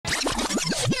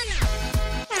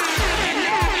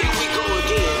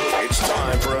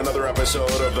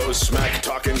episode of those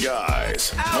smack-talking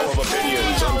guys. Full of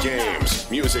opinions on games,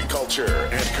 music, culture,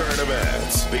 and current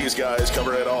events. These guys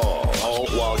cover it all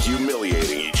while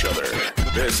humiliating each other.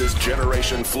 This is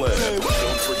Generation Flip. Don't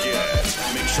forget,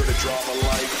 make sure to drop a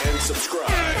like and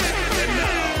subscribe. And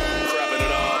now, wrapping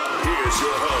it up, here's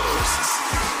your hosts.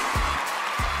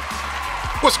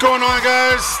 What's going on,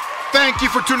 guys? Thank you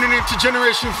for tuning in to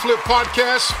Generation Flip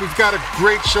Podcast. We've got a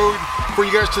great show for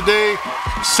you guys today.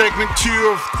 Segment 2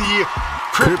 of the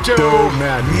Crypto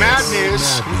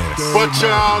Madness. But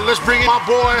let's bring in my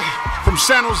boy from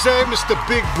San Jose, Mr.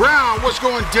 Big Brown. What's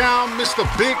going down, Mr.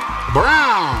 Big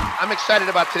Brown? I'm excited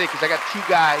about today because I got two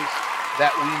guys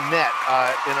that we met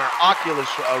in our Oculus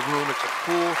room. It's a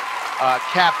cool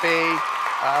cafe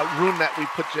room that we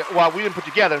we didn't put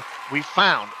together. We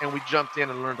found, and we jumped in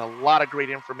and learned a lot of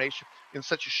great information in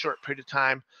such a short period of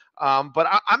time. But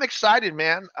I'm excited,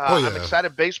 man. I'm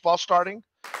excited. Baseball starting.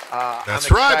 That's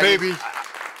right, baby.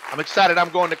 I'm excited. I'm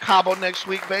going to Cabo next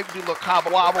week, baby. Do a little Cabo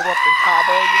wobble up in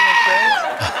Cabo. You know what I'm saying?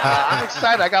 I'm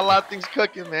excited. I got a lot of things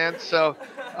cooking, man. So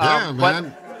yeah,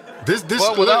 man.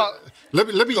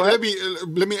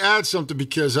 Let me add something,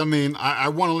 because I mean I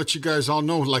want to let you guys all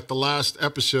know, like the last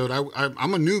episode,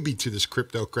 I'm a newbie to this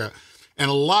crypto crap. And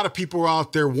a lot of people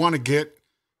out there want to get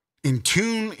in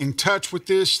touch with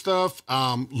this stuff,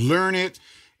 learn it,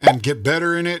 and get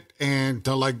better in it. And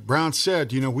like Brown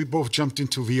said, you know, we both jumped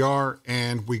into VR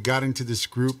and we got into this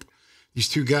group. These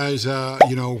two guys,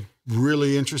 you know,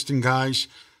 really interesting guys.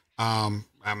 I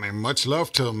mean, much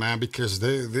love to them, man, because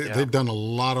they've done a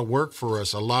lot of work for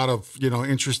us, a lot of, you know,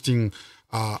 interesting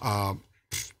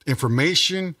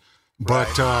information. But,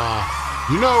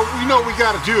 you know, we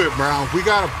got to do it, Brown. We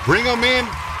got to bring them in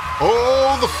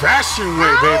the fashion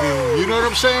way, baby. You know what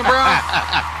I'm saying, Brown?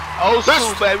 Old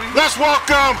school, baby. Let's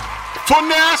welcome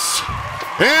Finesse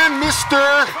and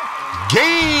Mr.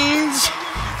 GAINZ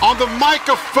on the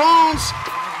microphones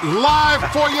live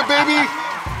for you, baby.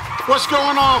 What's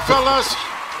going on, fellas?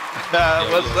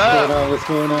 What's up? What's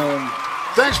going on?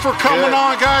 Thanks for coming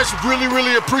on, guys. Really,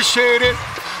 really appreciate it.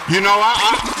 You know,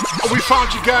 we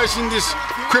found you guys in this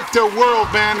crypto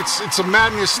world, man. It's a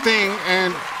madness thing,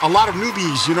 and a lot of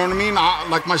newbies. You know what I mean?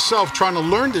 Like myself, trying to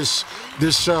learn this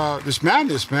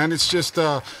madness, man. It's just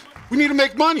we need to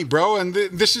make money, bro, and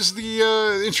this is the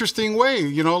interesting way.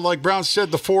 You know, like Brown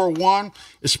said, the 401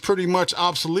 is pretty much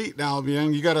obsolete now,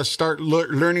 man. You got to start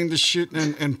learning this shit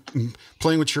and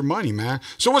playing with your money, man.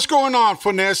 So what's going on,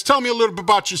 Finesse? Tell me a little bit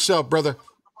about yourself, brother.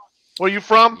 Where you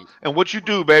from and what you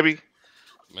do, baby?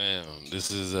 Man,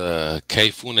 this is K.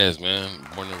 Funes, man.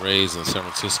 Born and raised in San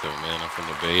Francisco, man. I'm from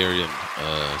the Bay Area,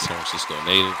 San Francisco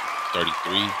native,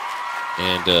 33.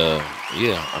 And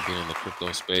yeah, I've been in the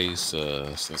crypto space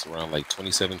since around like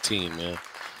 2017, man.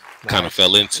 Kind of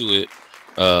fell into it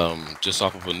just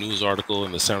off of a news article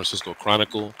in the San Francisco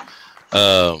Chronicle.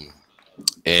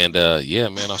 And yeah,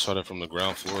 man, I started from the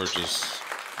ground floor, just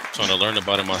trying to learn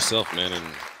about it myself, man. And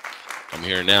I'm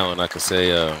here now, and I can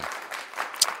say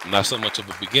I'm not so much of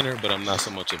a beginner, but I'm not so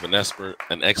much of an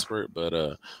expert, but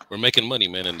we're making money,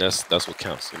 man, and that's what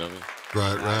counts, you know what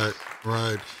I mean?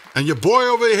 Right. And your boy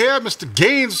over here, Mr.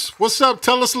 GAINZ, what's up?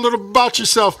 Tell us a little about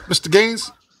yourself, Mr.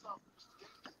 GAINZ.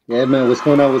 Yeah, man, what's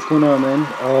going on, man?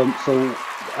 So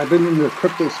I've been in the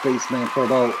crypto space, man, for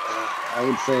about, I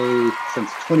would say,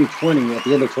 since 2020, at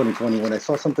the end of 2020, when I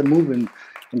saw something moving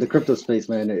in the crypto space,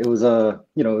 man. It was,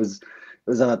 you know, it was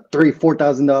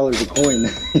 $3,000-$4,000 a coin.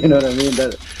 You know what I mean?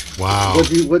 Wow.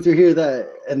 Once you hear that,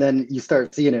 and then you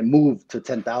start seeing it move to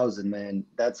 10,000, man,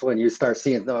 that's when you start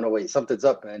seeing, no, wait, something's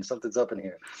up, man. Something's up in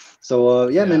here. So,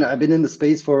 yeah, man, I've been in the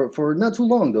space for not too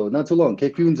long, though. Not too long.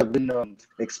 K-Funes have been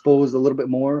exposed a little bit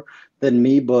more than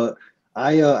me, but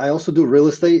I also do real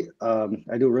estate. I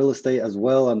do real estate as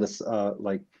well on this,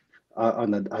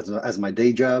 as my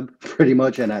day job, pretty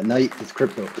much, and at night it's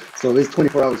crypto. So it's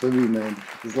 24 hours for me, man.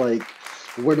 It's like,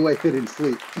 where do I fit in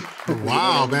sleep?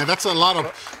 Wow, man, that's a lot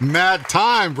of mad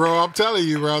time, bro. I'm telling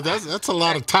you, bro, that's a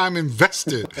lot of time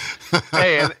invested.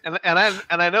 Hey, and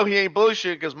I know he ain't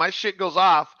bullshit, because my shit goes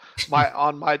off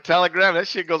on my Telegram. That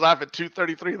shit goes off at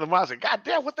 2:33 in the morning. I said, God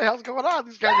damn, what the hell's going on?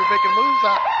 These guys are making moves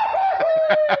out.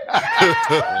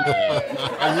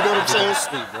 You know what I'm saying?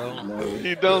 Sleep, bro.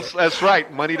 He don't. That's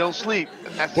right. Money don't sleep.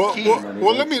 That's the key.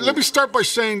 Well, let me start by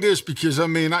saying this, because I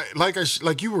mean,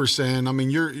 like you were saying, I mean,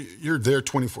 you're there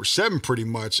 24/7 pretty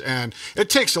much, and it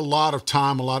takes a lot of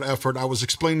time, a lot of effort. I was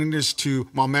explaining this to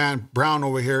my man Brown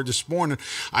over here this morning.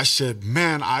 I said,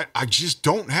 man, I just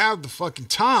don't have the fucking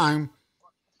time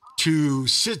to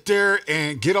sit there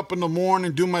and get up in the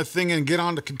morning, do my thing, and get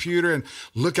on the computer and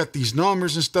look at these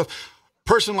numbers and stuff.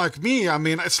 person like me, I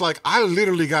mean, it's like I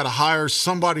literally got to hire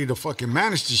somebody to fucking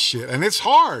manage this shit. And it's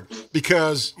hard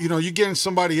because, you know, you're getting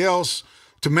somebody else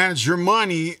to manage your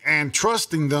money and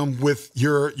trusting them with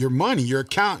your money, your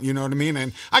account, you know what I mean?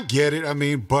 And I get it, I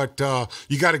mean, but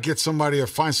you got to get somebody or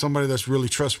find somebody that's really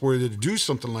trustworthy to do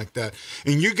something like that.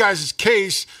 In you guys'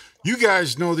 case, you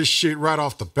guys know this shit right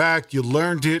off the back. You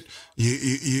learned it.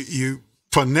 You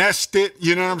finessed it,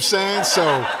 you know what I'm saying?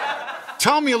 So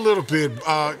tell me a little bit,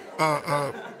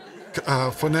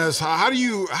 Finesse, how do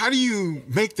you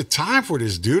make the time for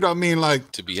this, dude? I mean,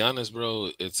 like, to be honest,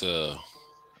 bro, it's a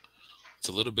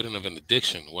little bit of an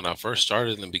addiction. When I first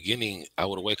started in the beginning, I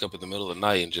would wake up in the middle of the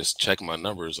night and just check my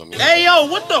numbers. I mean, hey yo,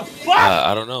 what the fuck?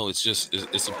 I don't know. It's just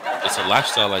it's a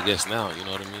lifestyle, I guess. Now, you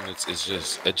know what I mean. It's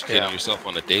just educating yourself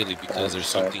on a daily because there's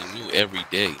something new every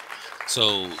day.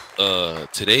 So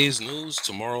today's news,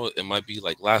 tomorrow it might be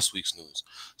like last week's news.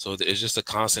 So it's just a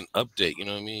constant update. You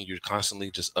know what I mean? You're constantly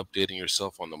just updating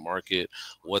yourself on the market,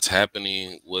 what's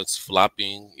happening, what's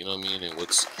flopping. You know what I mean, and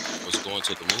what's going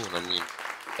to the moon. I mean.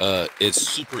 It's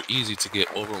super easy to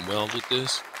get overwhelmed with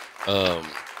this.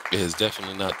 It is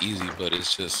definitely not easy, but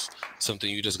it's just something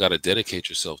you just got to dedicate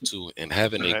yourself to, and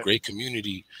having a great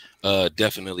community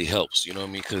definitely helps. You know what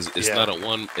I mean? Because it's not a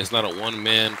one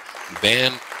man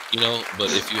band, you know.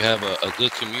 But if you have a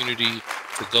good community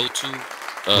to go to,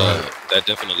 that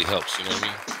definitely helps. You know what I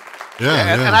mean?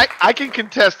 And I can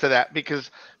contest to that because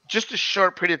just a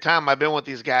short period of time I've been with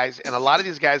these guys, and a lot of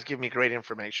these guys give me great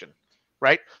information.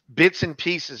 Right? Bits and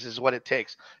pieces is what it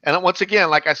takes. And once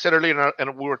again, like I said earlier,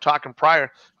 and we were talking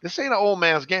prior, this ain't an old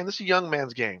man's game. This is a young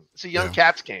man's game. It's a young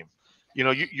cat's game. You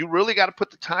know, you really got to put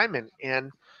the time in.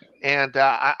 And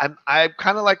I'm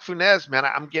kind of like Funez, man.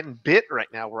 I'm getting bit right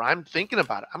now where I'm thinking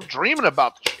about it. I'm dreaming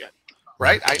about the shit.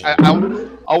 Right?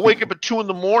 I'll wake up at 2 in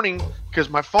the morning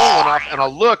because my phone went off, and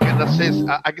I'll look, and it says,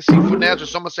 I can see Funez or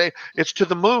someone say, it's to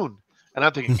the moon. And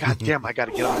I'm thinking, God damn, I got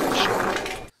to get on this shit.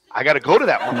 I got to go to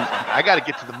that motherfucker. I got to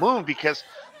get to the moon because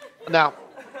now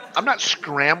I'm not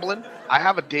scrambling. I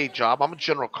have a day job. I'm a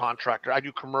general contractor. I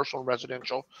do commercial and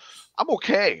residential. I'm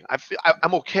okay.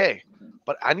 I'm okay,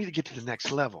 but I need to get to the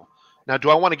next level. Now, do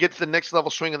I want to get to the next level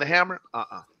swinging the hammer?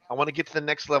 I want to get to the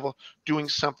next level doing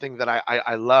something that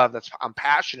I love, I'm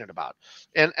passionate about.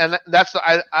 And that's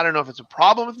I don't know if it's a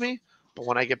problem with me, but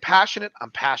when I get passionate,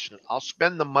 I'm passionate. I'll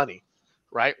spend the money,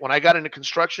 right? When I got into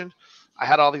construction, I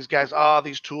had all these guys,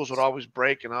 these tools would always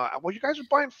break. And well, you guys are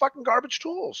buying fucking garbage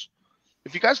tools.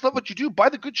 If you guys love what you do, buy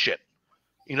the good shit.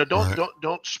 You know,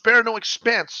 don't spare no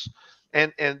expense.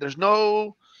 And there's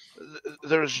no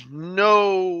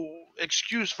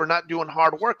excuse for not doing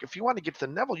hard work. If you want to get to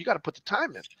the level, you got to put the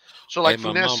time in. So like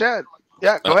Funez said, go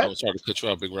ahead. I'm sorry to cut you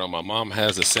off, Big Round. My mom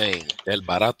has a saying, el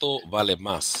barato vale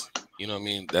más. You know what I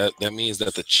mean? That means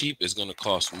that the cheap is going to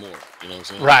cost more. You know what I'm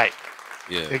saying? Right.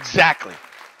 Yeah. Exactly.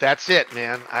 That's it,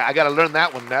 man. I got to learn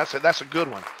that one. That's a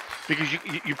good one, because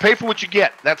you pay for what you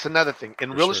get. That's another thing.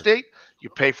 In real estate, you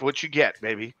pay for what you get,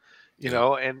 baby. You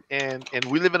know, and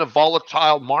we live in a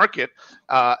volatile market,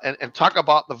 and talk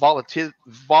about the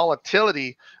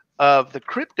volatility of the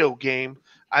crypto game.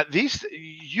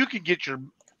 You could get your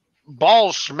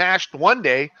balls smashed one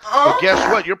day, but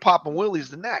guess what? You're popping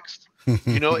willies the next.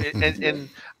 You know, and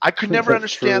I could never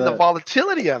understand the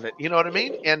volatility of it. You know what I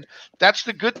mean? And that's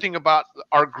the good thing about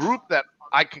our group, that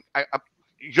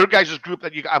your guys' group,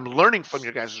 that I'm learning from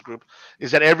your guys' group, is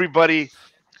that everybody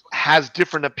has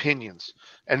different opinions,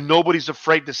 and nobody's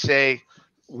afraid to say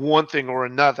one thing or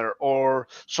another.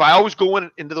 So I always go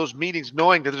into those meetings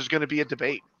knowing that there's going to be a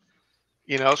debate.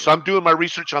 You know, so I'm doing my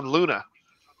research on Luna,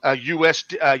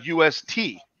 UST, I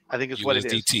think is what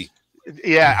it is.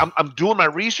 Yeah, I'm doing my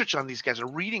research on these guys.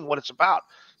 I'm reading what it's about.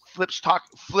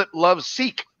 Flip loves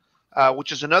Seek,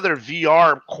 which is another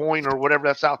VR coin or whatever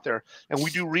that's out there, and we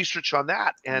do research on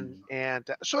that. And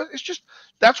so it's just,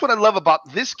 that's what I love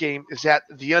about this game, is that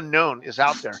the unknown is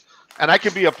out there. And I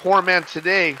could be a poor man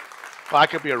today, but I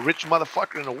could be a rich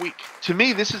motherfucker in a week. To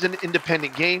me, this is an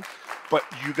independent game, but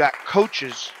you got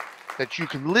coaches that you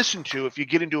can listen to if you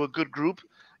get into a good group.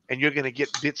 And you're going to get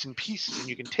bits and pieces, and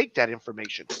you can take that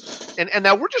information. And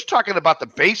now we're just talking about the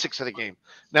basics of the game.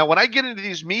 Now, when I get into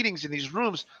these meetings in these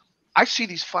rooms, I see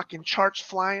these fucking charts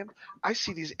flying. I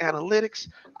see these analytics.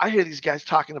 I hear these guys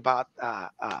talking about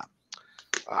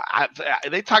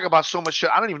they talk about so much shit.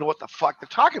 I don't even know what the fuck they're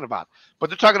talking about. But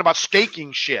they're talking about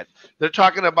staking shit. They're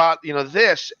talking about, you know,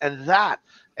 this and that.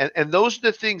 And those are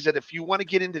the things that if you want to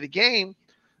get into the game,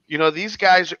 you know, these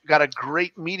guys got a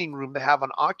great meeting room. They have on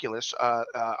Oculus,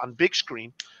 on big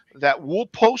screen, that will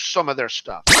post some of their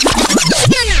stuff.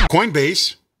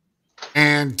 Coinbase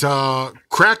and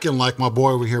Kraken, like my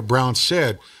boy over here, Brown,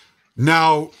 said,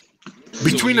 Now, So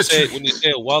between the when you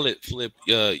say a wallet flip,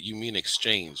 you mean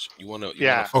exchange. You want to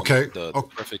okay. the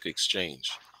perfect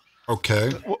exchange.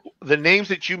 Okay. The names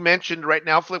that you mentioned right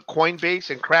now, Flip, Coinbase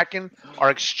and Kraken, are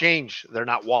exchange. They're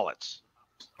not wallets.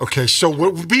 Okay. So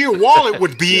what would be a wallet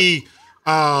would be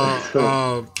what's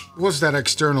that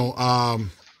external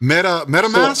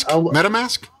MetaMask?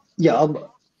 MetaMask?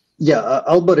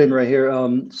 I'll butt in right here.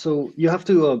 So you have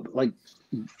to like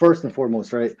first and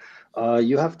foremost, right?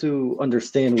 You have to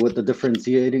understand what the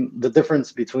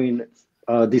difference between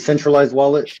decentralized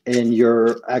wallet and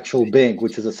your actual bank,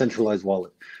 which is a centralized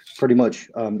wallet. Pretty much,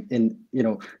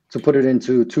 to put it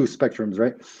into two spectrums,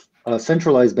 right? A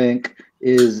centralized bank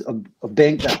is a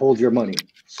bank that holds your money.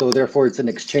 So therefore, it's an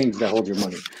exchange that holds your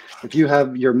money. If you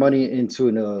have your money into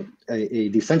a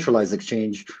decentralized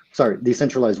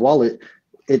decentralized wallet,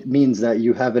 it means that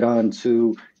you have it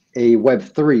onto a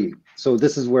Web3. So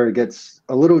this is where it gets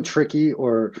a little tricky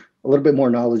or a little bit more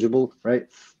knowledgeable, right?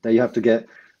 That you have to get.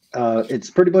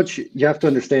 It's pretty much, you have to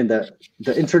understand that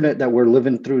the internet that we're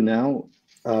living through now,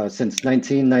 since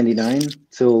 1999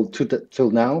 till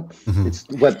now, it's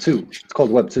Web 2. It's called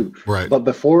Web 2. Right. But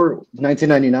before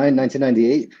 1999,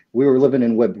 1998, we were living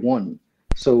in Web 1.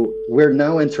 So we're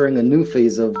now entering a new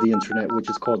phase of the internet, which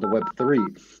is called the Web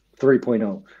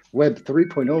 3.0. Web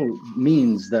 3.0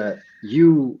 means that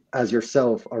you as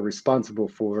yourself are responsible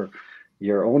for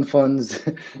your own funds.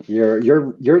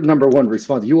 Your number one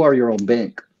response. You are your own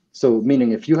bank. So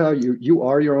meaning if you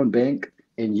are your own bank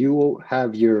and you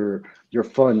have your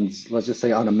funds, let's just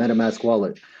say on a MetaMask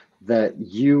wallet that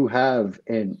you have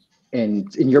and in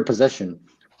your possession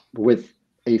with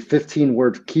a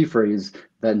 15-word key phrase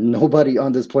that nobody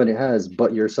on this planet has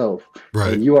but yourself,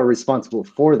 right, and you are responsible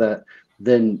for that,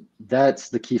 then that's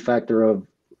the key factor of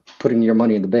putting your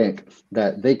money in the bank,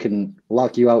 that they can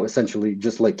lock you out essentially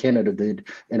just like Canada did,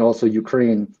 and also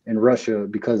Ukraine and Russia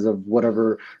because of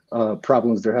whatever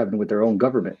problems they're having with their own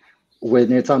government.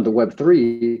 When it's on the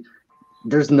Web3,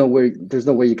 there's no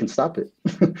way you can stop it.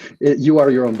 You are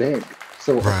your own bank.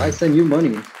 So if I send you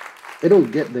money, it'll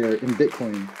get there in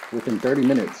Bitcoin within 30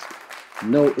 minutes.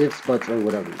 No ifs, buts, or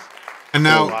whatevers. And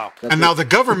now, now the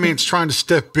government's trying to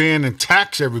step in and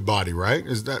tax everybody, right?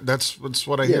 That's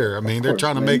what I hear. I mean, they're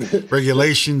trying to make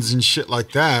regulations and shit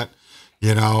like that.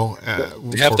 You know,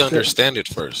 they have to understand it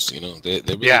first. You know, they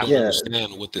really don't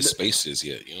understand what this space is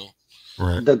yet. You know,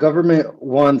 right? The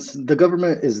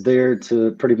government is there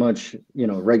to pretty much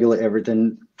regulate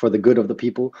everything for the good of the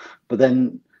people, but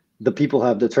then the people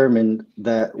have determined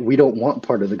that we don't want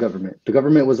part of the government. The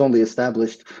government was only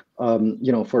established,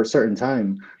 for a certain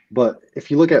time. But if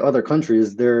you look at other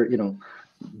countries, they're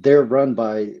run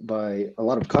by a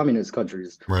lot of communist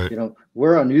countries. Right.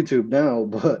 We're on YouTube now,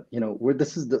 but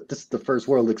this is the first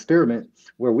world experiment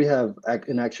where we have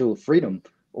an actual freedom,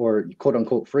 or quote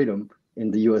unquote freedom,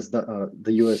 in the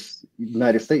U.S.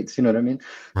 United States. You know what I mean?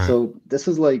 Right. So this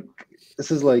is like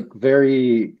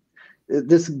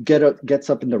gets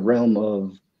up in the realm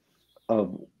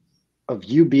of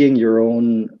you being your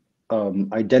own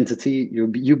identity,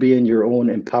 you being your own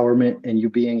empowerment, and you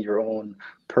being your own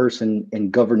person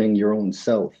and governing your own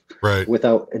self, right,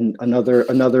 without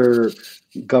another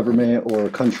government or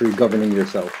country governing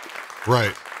yourself.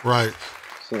 Right.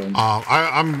 So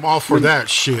I'm all for that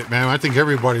shit, man. I think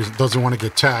everybody doesn't want to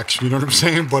get taxed, you know what I'm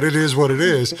saying? But it is what it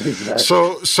is.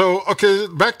 Exactly. So okay,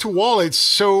 back to wallets.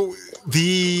 So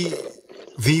the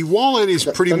wallet is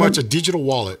pretty much a digital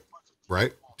wallet,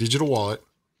 right? Digital wallet.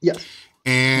 Yeah.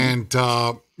 And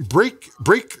break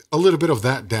a little bit of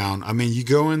that down. I mean, you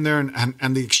go in there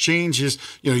and the exchange is,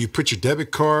 you put your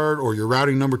debit card or your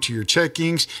routing number to your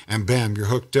checkings, and bam, you're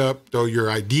hooked up, throw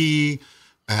your ID,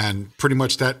 and pretty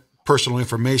much that personal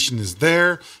information is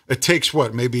there. It takes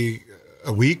what, maybe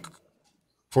a week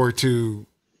for it to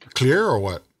clear, or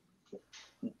what?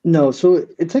 No, so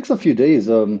it takes a few days,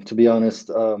 to be honest.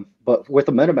 But with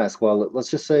a MetaMask wallet, let's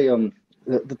just say,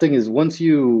 the thing is, once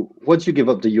you give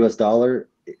up the US dollar,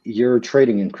 you're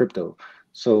trading in crypto.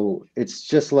 So it's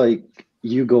just like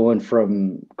you going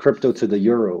from crypto to the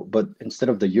euro, but instead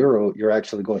of the euro, you're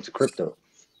actually going to crypto.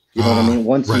 You know what I mean?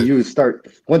 Once you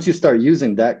start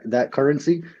using that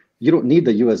currency, you don't need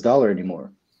the US dollar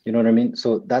anymore. You know what I mean?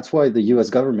 So that's why the US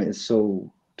government is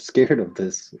so scared of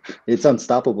this. It's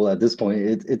unstoppable at this point.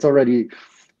 It's already,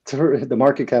 the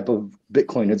market cap of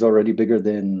Bitcoin is already bigger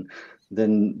than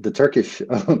the Turkish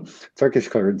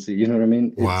currency. You know what I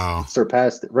mean? Wow. It's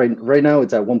surpassed right now.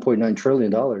 It's at $1.9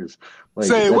 trillion. Like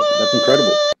that's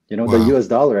incredible. The US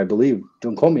dollar, I believe,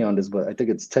 don't quote me on this, but I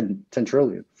think it's 10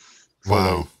 trillion. So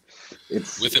wow.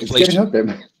 It's with inflation. Getting up there,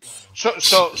 man.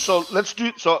 So let's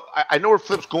do. So I know where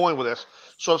Flip's going with this.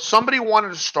 So if somebody wanted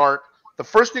to start, the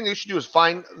first thing they should do is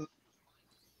find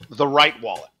the right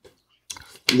wallet.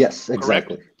 Yes,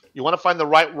 exactly. Correct? You want to find the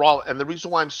right wallet. And the reason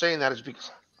why I'm saying that is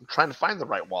because I'm trying to find the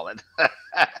right wallet.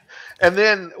 And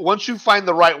then once you find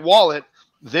the right wallet,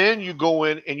 then you go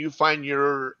in and you find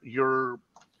your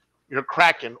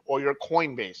Kraken or your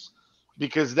Coinbase,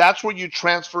 because that's where you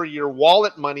transfer your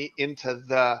wallet money into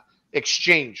the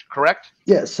exchange, correct?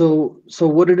 Yeah. So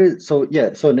what it is? So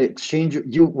yeah. So in exchange,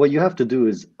 what you have to do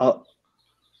is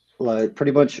like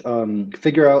pretty much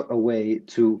figure out a way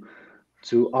to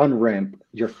on-ramp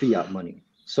your fiat money.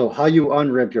 So how you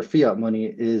on-ramp your fiat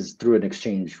money is through an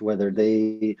exchange, whether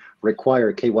they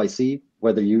require KYC,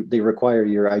 whether they require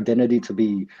your identity to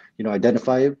be,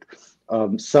 identified.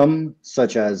 Some,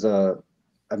 such as, I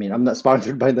mean, I'm not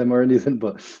sponsored by them or anything,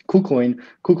 but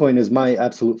KuCoin is my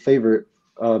absolute favorite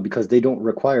because they don't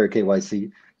require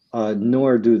KYC,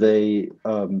 nor do they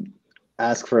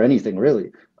ask for anything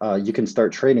really. You can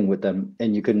start trading with them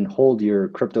and you can hold your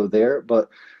crypto there, but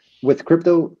with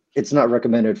crypto, it's not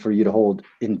recommended for you to hold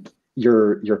in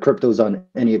your cryptos on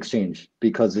any exchange,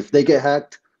 because if they get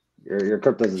hacked, your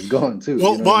cryptos is gone too.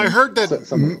 Well, I heard that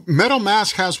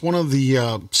MetaMask has one of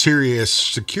the serious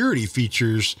security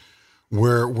features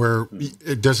where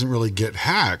it doesn't really get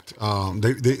hacked.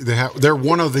 They're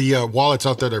one of the wallets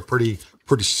out there that are pretty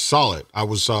solid. I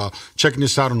was checking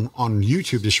this out on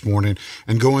YouTube this morning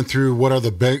and going through what are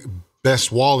the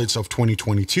best wallets of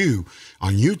 2022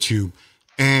 on YouTube.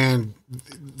 And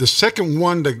the second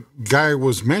one the guy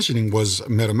was mentioning was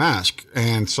MetaMask.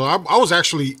 And so I was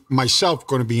actually myself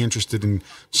going to be interested in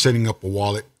setting up a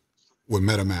wallet with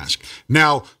MetaMask.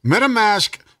 Now,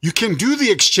 MetaMask, you can do the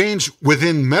exchange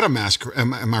within MetaMask.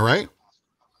 Am I right?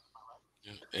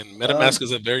 And MetaMask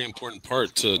is a very important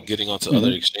part to getting onto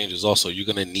other exchanges. Also, you're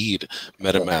going to need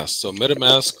MetaMask. So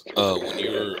MetaMask, when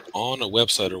you're on a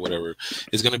website or whatever,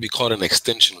 is going to be called an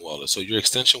extension wallet. So your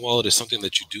extension wallet is something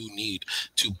that you do need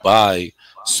to buy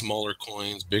smaller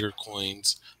coins, bigger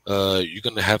coins. You're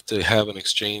going to have an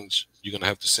exchange. You're going to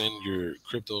have to send your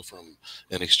crypto from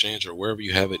an exchange or wherever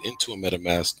you have it into a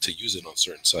MetaMask to use it on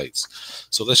certain sites.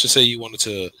 So let's just say you wanted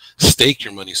to stake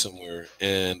your money somewhere,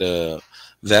 and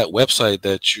that website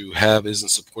that you have isn't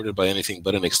supported by anything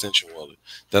but an extension wallet.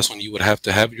 That's when you would have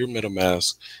to have your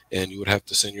MetaMask, and you would have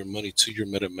to send your money to your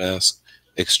MetaMask,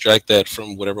 extract that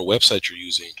from whatever website you're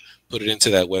using, put it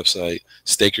into that website,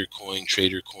 stake your coin,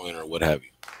 trade your coin, or what have you.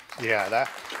 Yeah,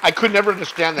 I could never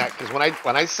understand that, because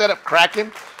when I set up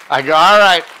Kraken, I go, all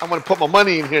right, I'm going to put my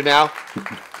money in here now,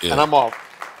 and I'm all,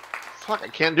 fuck, I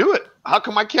can't do it. How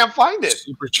come I can't find it?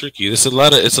 Super tricky. It's a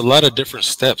lot of different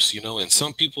steps, and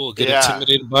some people get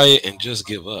intimidated by it and just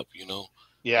give up,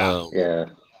 Yeah.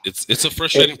 It's a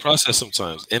frustrating process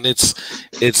sometimes, and it's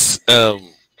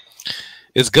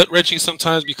gut-wrenching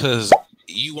sometimes, because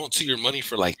you won't see your money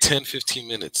for like 10-15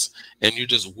 minutes, and you're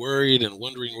just worried and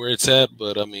wondering where it's at.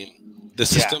 But I mean, the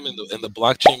system and the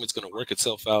blockchain is going to work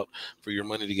itself out for your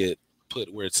money to get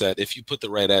put where it's at if you put the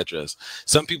right address.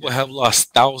 Some people have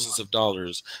lost thousands of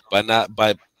dollars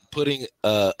by putting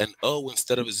an O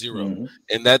instead of a zero,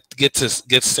 and that gets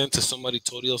sent to somebody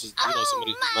totally else's,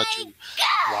 somebody who's not you.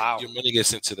 Wow. Your money gets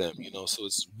sent to them, so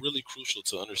it's really crucial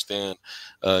to understand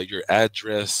your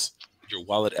address, your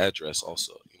wallet address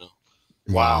also,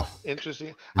 Wow,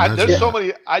 interesting. There's so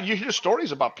many. You hear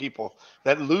stories about people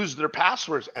that lose their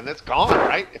passwords and it's gone,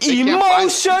 right?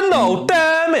 Emotional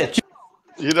damage.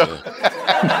 Straight up,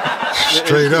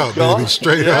 baby,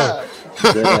 straight up.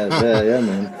 Yeah,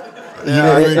 man.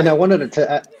 And I wanted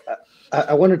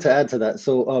to add to that.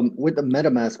 So with the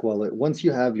MetaMask wallet, once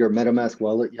you have your MetaMask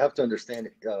wallet, you have to understand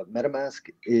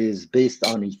MetaMask is based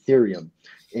on Ethereum.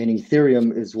 And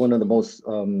Ethereum is one of the most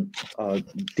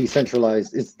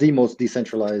decentralized. It's the most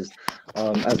decentralized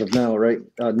as of now, right?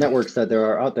 Networks that there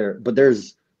are out there. But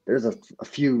there's a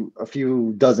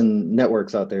few dozen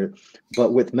networks out there.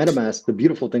 But with MetaMask, the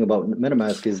beautiful thing about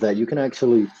MetaMask is that you can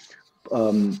actually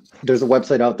there's a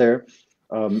website out there.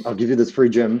 I'll give you this free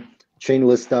gem,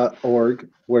 chainlist.org,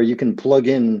 where you can plug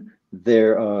in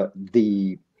their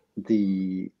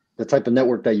the type of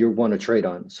network that you want to trade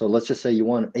on. So let's just say you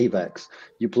want AVAX.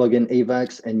 You plug in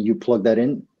AVAX and you plug that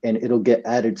in, and it'll get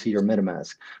added to your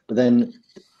MetaMask. But then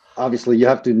obviously you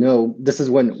have to know, this is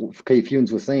when K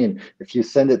Funes was saying, if you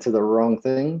send it to the wrong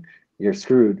thing, you're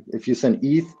screwed. If you send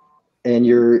ETH and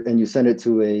you send it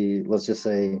to a, let's just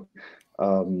say,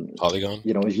 Polygon,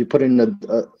 if you put in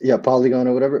a Polygon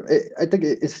or whatever, I think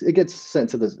it gets sent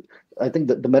to this. I think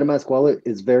that the MetaMask wallet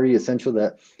is very essential,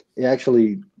 that it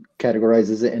actually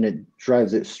categorizes it and it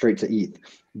drives it straight to ETH.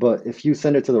 But if you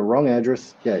send it to the wrong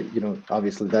address,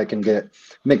 obviously that can get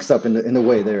mixed up in the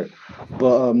way there.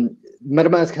 But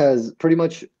MetaMask has pretty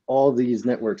much all these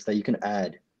networks that you can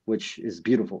add, which is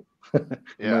beautiful,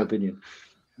 in my opinion.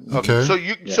 Okay. So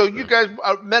you guys,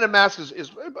 MetaMask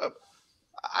is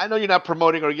I know you're not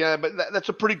promoting or but that's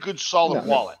a pretty good solid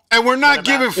wallet. And we're not MetaMask.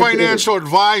 giving financial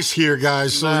advice here,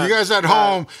 guys. So you guys at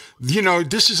home,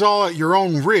 this is all at your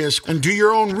own risk, and do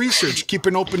your own research. Keep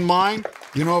an open mind,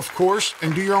 of course,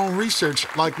 and do your own research.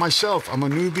 Like myself, I'm a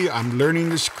newbie. I'm learning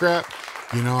this crap.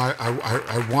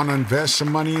 I want to invest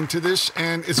some money into this,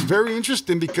 and it's very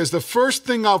interesting because the first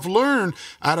thing I've learned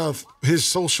out of his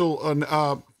social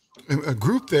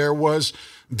group there was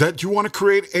that you want to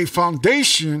create a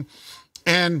foundation.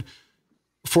 And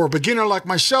for a beginner like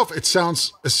myself, it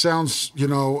sounds, the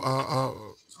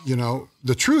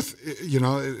truth,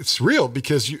 it's real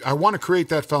because I want to create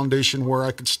that foundation where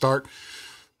I could start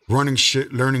running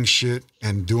shit, learning shit,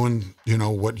 and doing,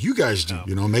 what you guys do,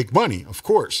 make money. Of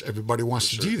course, everybody wants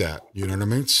to do that. You know what I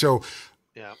mean? So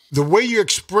the way you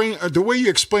explain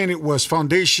it was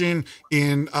foundation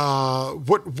in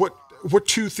what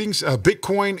two things?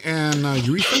 Bitcoin and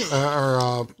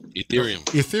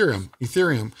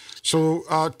Ethereum. So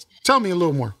tell me a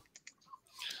little more.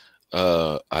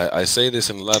 I say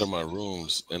this in a lot of my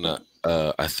rooms, and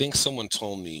I think someone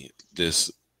told me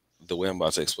this the way I'm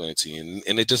about to explain it to you,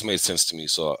 and it just made sense to me.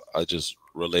 So I just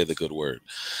relay the good word.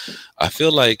 I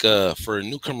feel like for a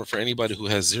newcomer, for anybody who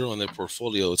has zero in their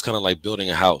portfolio, it's kind of like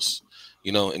building a house.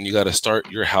 And you got to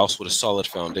start your house with a solid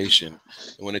foundation.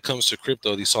 And when it comes to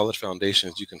crypto, these solid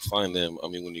foundations, you can find them. I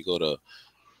mean, when you go to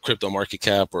Crypto Market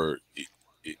Cap or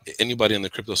anybody in the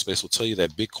crypto space will tell you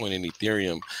that Bitcoin and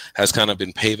Ethereum has kind of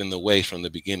been paving the way from the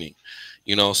beginning.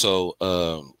 So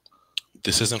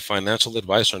this isn't financial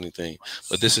advice or anything,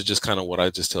 but this is just kind of what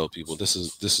I just tell people. This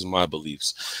is my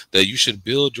beliefs, that you should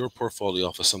build your portfolio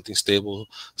off of something stable,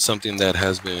 something that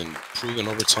has been proven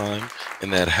over time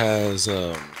and that has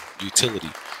utility.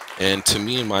 And to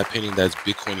me, in my opinion, that's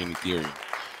Bitcoin and Ethereum.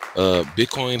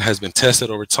 Bitcoin has been tested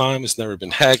over time. It's never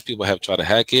been hacked. People have tried to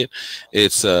hack it.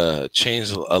 It's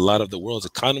changed a lot of the world's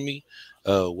economy,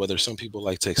 whether some people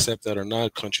like to accept that or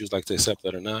not, countries like to accept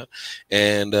that or not.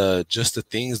 And just the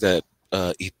things that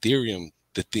Ethereum,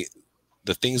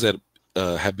 the things that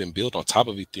have been built on top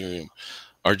of Ethereum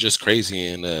are just crazy.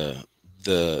 And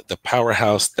the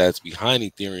powerhouse that's behind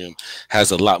Ethereum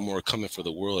has a lot more coming for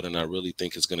the world, and I really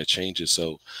think it's going to change it.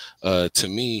 So to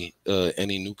me,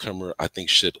 any newcomer, I think,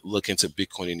 should look into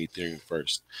Bitcoin and Ethereum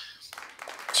first.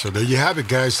 So there you have it,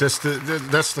 guys. That's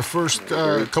the first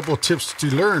couple of tips to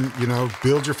learn.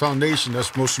 Build your foundation.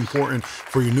 That's most important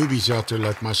for you newbies out there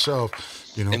like myself.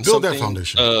 And build that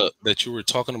foundation. That you were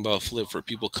talking about, Flip, for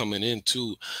people coming in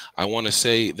too, I want to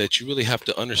say that you really have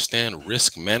to understand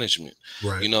risk management.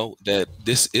 Right. That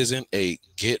this isn't a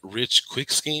get rich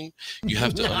quick scheme. You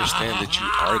have to understand that you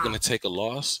are going to take a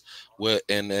loss,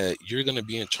 and you're going to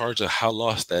be in charge of how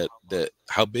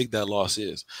big that loss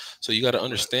is. So you got to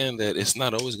understand that it's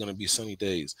not always going to be sunny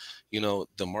days.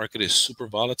 The market is super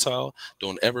volatile.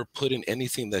 Don't ever put in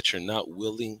anything that you're not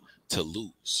willing to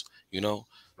lose.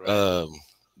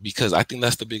 Because I think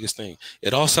that's the biggest thing.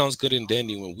 It all sounds good and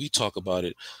dandy when we talk about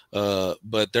it,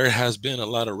 but there has been a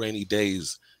lot of rainy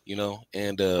days,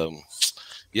 and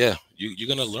you're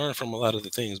gonna learn from a lot of the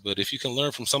things. But if you can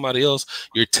learn from somebody else,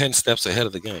 you're 10 steps ahead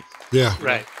of the game. Yeah.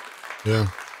 Right.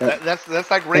 Yeah. That's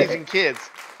like raising kids.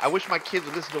 I wish my kids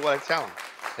would listen to what I tell them,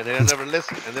 and they'll never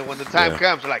listen. And then when the time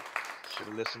comes, they're like, should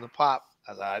have listened to Pop.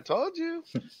 As I told you.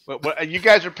 But you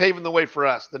guys are paving the way for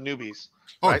us, the newbies.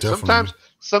 Oh, right? definitely.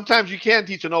 Sometimes you can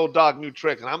teach an old dog new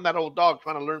tricks, and I'm that old dog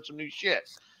trying to learn some new shit.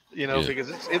 Because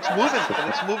it's moving and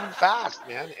it's moving fast,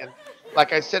 man. And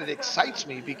like I said, it excites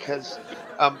me because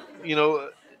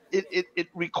it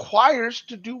requires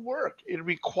to do work. It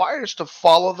requires to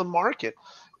follow the market.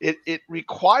 It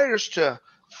requires to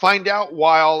find out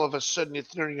why all of a sudden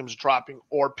Ethereum's dropping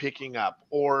or picking up,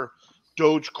 or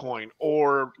Dogecoin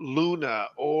or Luna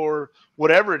or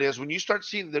whatever it is. When you start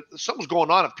seeing that something's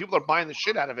going on, if people are buying the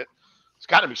shit out of it, it's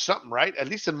got to be something, right? At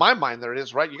least in my mind, there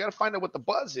is, right? You got to find out what the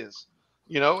buzz is,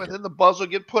 and then the buzz will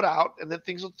get put out, and then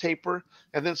things will taper,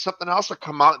 and then something else will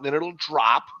come out, and then it'll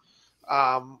drop.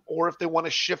 Or if they want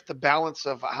to shift the balance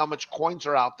of how much coins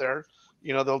are out there,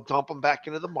 they'll dump them back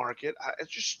into the market.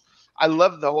 I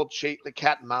love the whole the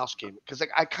cat and mouse game, because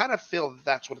I kind of feel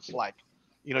that's what it's like.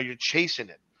 You're chasing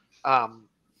it.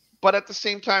 But at the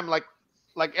same time, like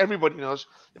everybody knows,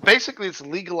 basically it's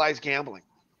legalized gambling.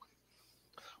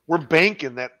 We're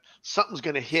banking that something's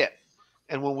going to hit,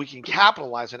 and when we can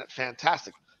capitalize on it,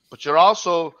 fantastic. But you're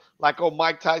also, like old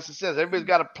Mike Tyson says, everybody's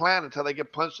got a plan until they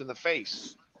get punched in the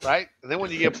face, right? And then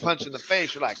when you get punched in the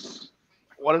face, you're like,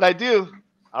 what did I do?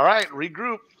 All right,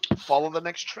 regroup. follow the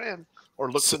next trend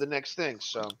or look for the next thing.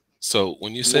 So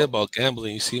when you say about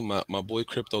gambling, you see my boy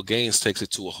Crypto GAINZ takes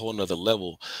it to a whole nother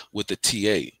level with the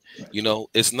TA. You know,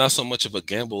 it's not so much of a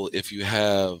gamble if you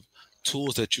have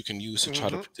tools that you can use to try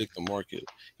to predict the market.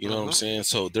 You know what I'm saying?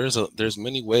 So there's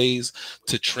many ways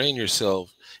to train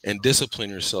yourself and discipline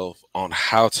yourself on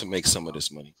how to make some of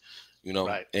this money. You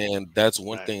know, and that's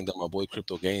one thing that my boy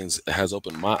Crypto GAINZ has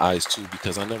opened my eyes to,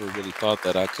 because I never really thought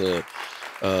that I could,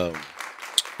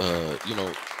 you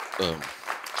know,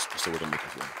 what's the word I'm looking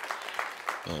for?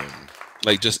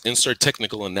 Like just insert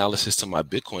technical analysis to my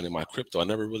Bitcoin and my crypto. I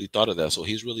never really thought of that. So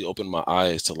he's really opened my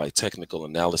eyes to like technical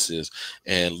analysis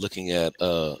and looking at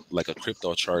like a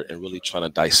crypto chart and really trying to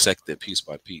dissect it piece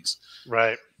by piece.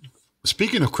 Right.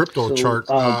 Speaking of crypto chart,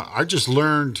 I just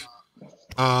learned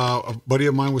a buddy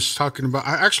of mine was talking about.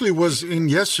 I actually was in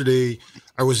yesterday.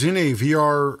 I was in a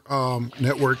VR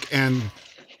network, and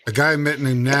a guy I met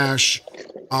named Nash.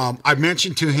 I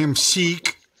mentioned to him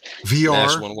Seek VR.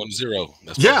 Nash 110.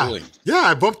 That's my boy. Yeah,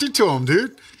 I bumped into him,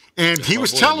 dude. And he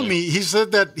was telling me, he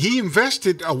said that he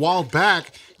invested a while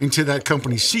back into that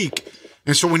company Seek.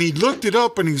 And so when he looked it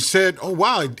up and he said, oh,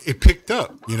 wow, it picked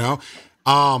up, you know.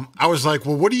 I was like,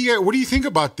 well, what do you think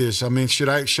about this? I mean, should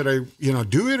I, you know,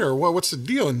 do it, or what? What's the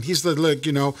deal? And he's like, look,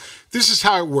 you know, this is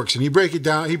how it works. And he broke it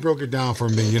down for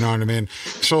me, you know what I mean?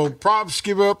 So props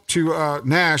give up to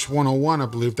Nash 101, I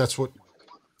believe. That's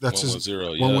his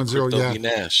 110, yeah.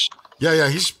 Nash. Yeah,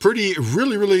 he's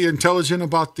really intelligent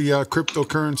about the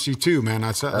cryptocurrency too, man.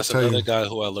 That's another guy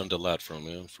who I learned a lot from,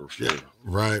 man, for sure.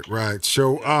 Yeah, right.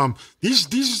 So these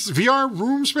VR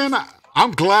rooms, man,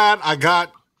 I'm glad I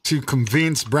got to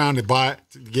convince Brown to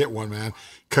get one, man,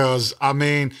 because I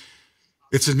mean,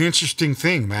 it's an interesting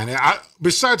thing, man.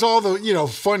 Besides all the, you know,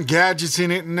 fun gadgets in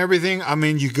it and everything, I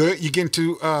mean, you get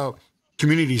into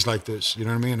communities like this, you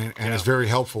know what I mean, and it's very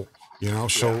helpful. You know,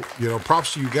 so, you know,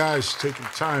 props to you guys taking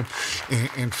time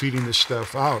and feeding this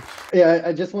stuff out. Yeah,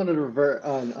 I just wanted to revert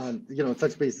on you know,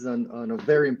 touch bases on a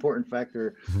very important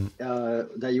factor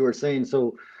that you were saying.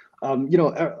 So, you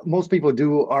know, most people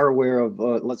are aware of,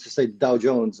 let's just say Dow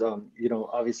Jones. You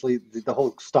know, obviously the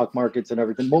whole stock markets and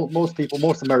everything.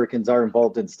 Most Americans are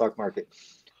involved in the stock market.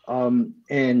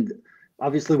 And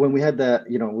obviously when we had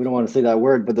that, you know, we don't want to say that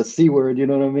word, but the C word, you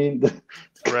know what I mean?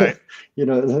 Right. You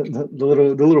know, the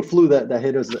little flu that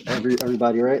hit us,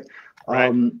 everybody, right?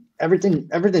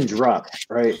 Everything dropped,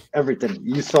 right? Everything.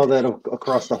 You saw that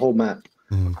across the whole map.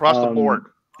 Across the board.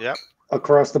 Yep.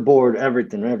 Across the board,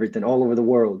 everything, all over the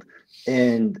world.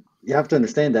 And you have to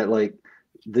understand that, like,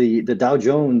 the Dow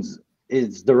Jones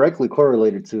is directly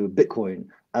correlated to Bitcoin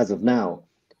as of now.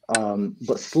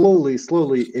 But slowly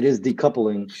it is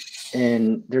decoupling.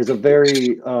 And there's a very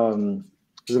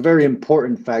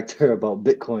important factor about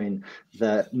Bitcoin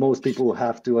that most people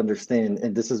have to understand.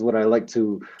 And this is what I like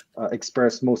to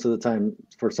express most of the time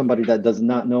for somebody that does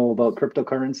not know about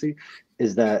cryptocurrency,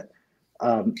 is that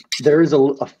there is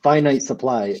a finite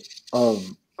supply of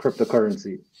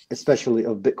cryptocurrency, especially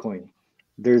of Bitcoin.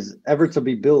 There's ever to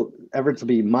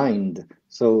be mined.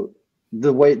 So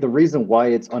the reason why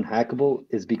it's unhackable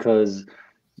is because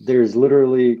there's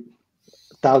literally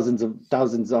thousands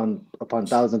upon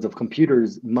thousands of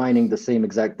computers mining the same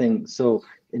exact thing. So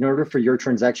in order for your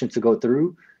transaction to go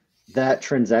through, that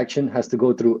transaction has to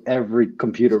go through every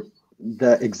computer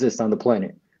that exists on the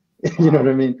planet. You know what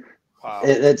I mean? Wow.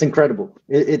 It's incredible.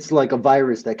 It's like a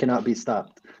virus that cannot be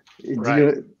stopped.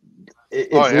 Right.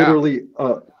 It's literally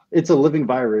it's a living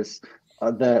virus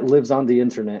that lives on the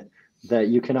internet that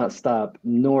you cannot stop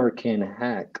nor can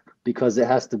hack, because it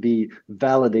has to be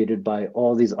validated by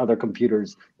all these other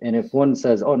computers. And if one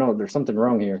says, oh no, there's something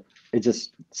wrong here,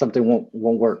 something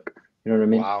won't work. You know what I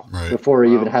mean? Wow. Right. Before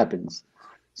it even happens.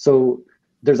 So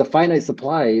there's a finite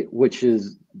supply, which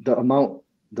is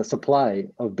the supply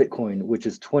of Bitcoin, which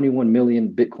is 21 million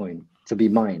Bitcoin to be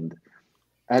mined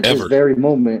at this very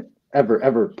moment,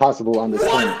 ever possible on this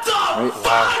planet. Right?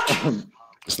 Wow.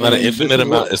 It's not an infinite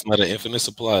amount. It's not an infinite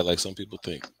supply like some people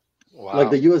think. Wow.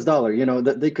 Like the US dollar, you know,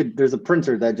 that there's a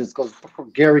printer that just goes,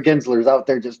 Gary Gensler's out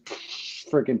there just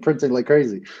freaking printing like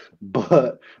crazy.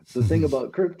 But the thing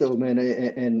about crypto, man,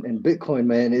 and Bitcoin,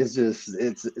 man, is just,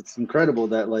 it's incredible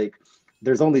that, like,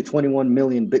 there's only 21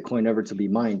 million Bitcoin ever to be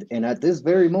mined. And at this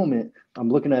very moment, I'm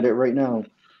looking at it right now,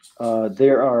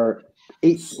 there are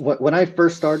when I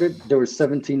first started, there was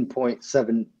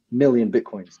 17.7 million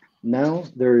Bitcoins. Now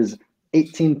there's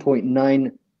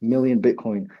 18.9 million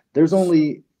Bitcoin. There's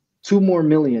only 2 more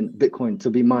million Bitcoin to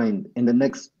be mined in the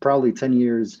next probably 10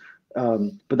 years.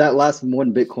 But that last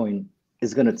one Bitcoin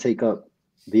is going to take up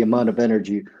the amount of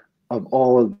energy of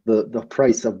all of the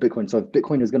price of Bitcoin. So if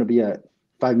Bitcoin is going to be at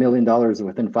 $5 million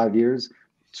within 5 years,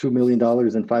 $2 million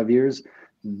in 5 years,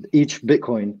 each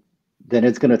Bitcoin, then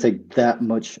it's going to take that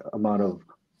much amount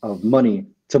of money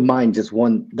to mine just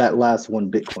that last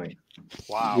one Bitcoin.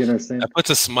 Wow. You understand? That puts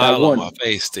a smile on my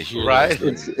face to hear right.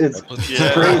 It's crazy,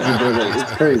 brother.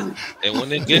 It's crazy. And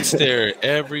when it gets there,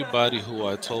 everybody who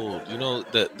I told, you know,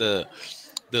 the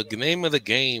name of the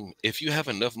game, if you have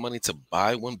enough money to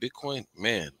buy one Bitcoin,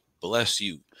 man, bless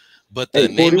you. But the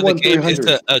name of the game is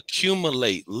to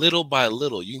accumulate little by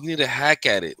little. You need to hack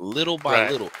at it little by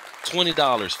little. $20,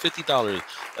 $50.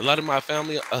 A lot of my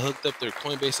family hooked up their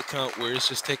Coinbase account where it's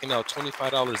just taking out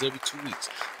 $25 every 2 weeks.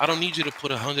 I don't need you to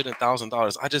put $100 and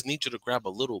 $1,000. I just need you to grab a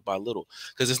little by little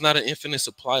because it's not an infinite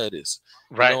supply of this.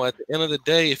 You know, at the end of the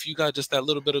day, if you got just that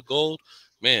little bit of gold,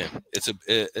 man,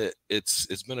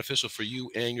 it's beneficial for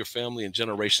you and your family and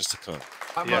generations to come.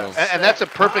 And that's a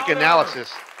perfect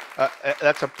analysis.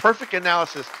 That's a perfect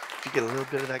analysis if you get a little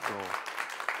bit of that gold.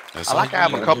 I like to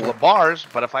have a couple of bars,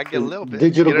 but if I get a little bit,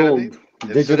 digital gold,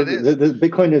 the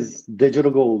Bitcoin is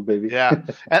digital gold, baby. Yeah,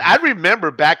 and I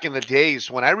remember back in the days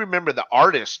when I remember the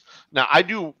artists. Now I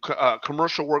do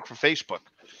commercial work for Facebook,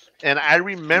 and I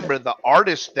remember the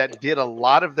artists that did a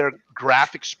lot of their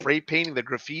graphic spray painting, the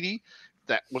graffiti,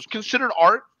 that was considered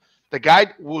art. The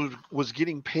guy was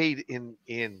getting paid in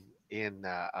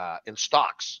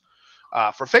stocks.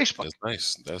 For Facebook.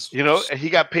 That's nice. And he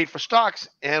got paid for stocks.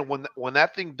 And when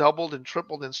that thing doubled and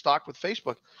tripled in stock with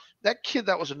Facebook, that kid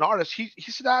that was an artist, he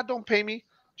said, don't pay me,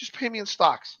 just pay me in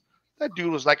stocks. That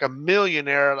dude was like a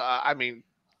millionaire. I mean,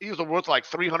 he was worth like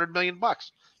 $300 million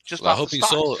just off the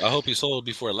stocks. I hope he sold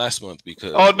before last month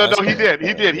because. Oh no, he did.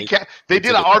 They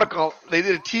did an article. They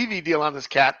did a TV deal on this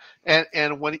cat,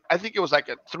 and when I think it was like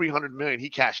at $300 million, he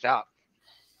cashed out.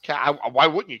 Why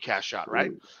wouldn't you cash out,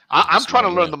 right? I'm trying to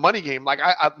learn the money game. Like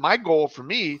my goal for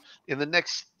me in the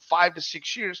next 5 to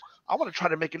 6 years, I want to try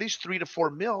to make at least 3 to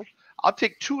 4 mil. I'll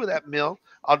take 2 of that mil.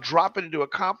 I'll drop it into a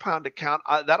compound account.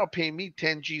 That'll pay me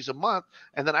 10 G's a month,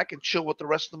 and then I can chill with the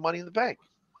rest of the money in the bank.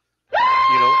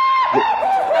 You know.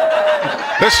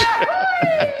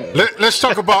 Let's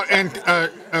talk about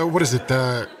what is it?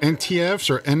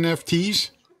 NTFs or NFTs?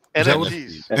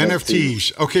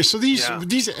 NFTs. Okay, so these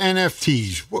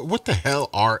NFTs, what the hell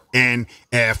are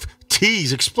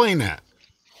NFTs? Explain that.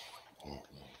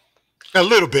 A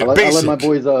little bit. I let my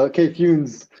boys K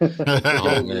Funes.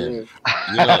 Oh, man.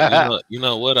 You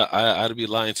know what? I'd be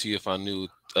lying to you if I knew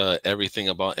everything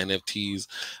about NFTs.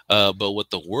 But what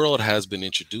the world has been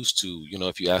introduced to, you know,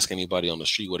 if you ask anybody on the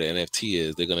street what an NFT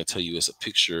is, they're going to tell you it's a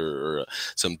picture or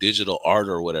some digital art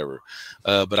or whatever.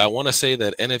 But I want to say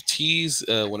that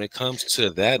NFTs, when it comes to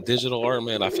that digital art,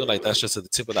 man, I feel like that's just at the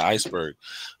tip of the iceberg.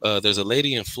 There's a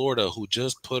lady in Florida who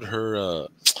just put her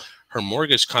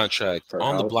mortgage contract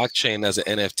on the blockchain as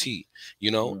an NFT, you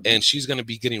know, and she's going to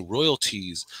be getting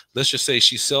royalties. Let's just say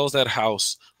she sells that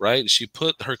house, right? She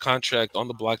put her contract on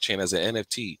the blockchain as an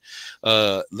NFT.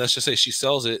 Let's just say she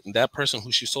sells it, and that person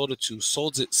who she sold it to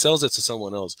sells it to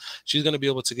someone else. She's going to be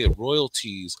able to get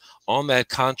royalties on that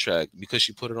contract because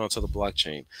she put it onto the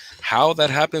blockchain. How that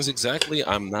happens exactly,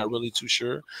 I'm not really too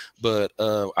sure, but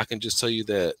I can just tell you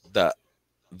that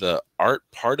the art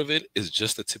part of it is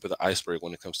just the tip of the iceberg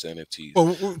when it comes to NFTs.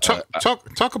 Well,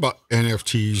 talk about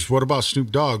NFTs. What about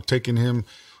Snoop Dogg taking him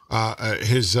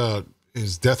his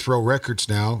Death Row Records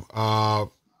now,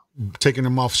 taking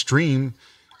them off stream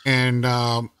and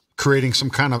creating some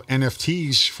kind of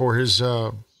NFTs for his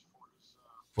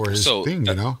thing,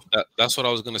 you know? That's what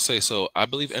I was going to say. So I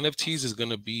believe NFTs is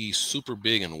going to be super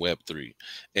big in Web3.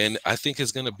 And I think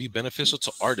it's going to be beneficial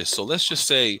to artists. So let's just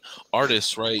say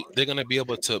artists, right? They're going to be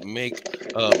able to make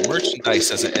merchandise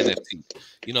as an NFT.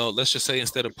 You know, let's just say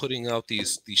instead of putting out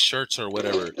these shirts or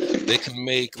whatever, they can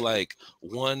make like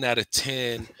 1 out of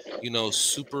 10, you know,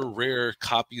 super rare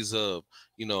copies of,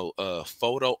 you know,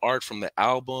 photo art from the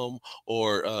album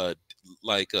or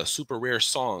like super rare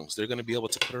songs. They're going to be able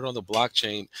to put it on the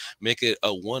blockchain, make it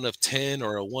a 1 of 10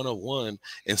 or a 1 of 1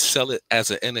 and sell it as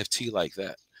an NFT like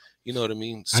that. You know what I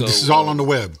mean? And this is all on the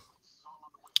web.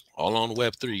 All on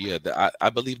Web3, yeah. I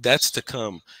believe that's to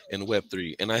come in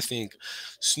Web3. And I think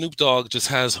Snoop Dogg just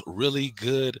has really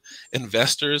good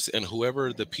investors, and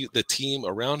whoever the team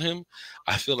around him,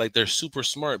 I feel like they're super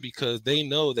smart because they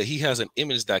know that he has an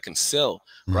image that can sell,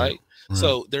 right?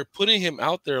 So they're putting him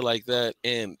out there like that,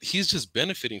 and he's just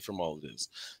benefiting from all of this.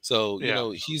 So, you know,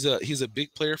 he's a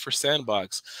big player for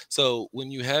Sandbox. So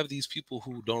when you have these people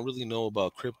who don't really know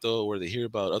about crypto or they hear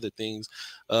about other things,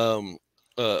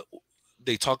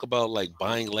 they talk about like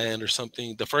buying land or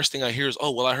something, the first thing I hear is,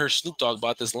 oh, well, I heard Snoop Dogg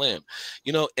bought this land,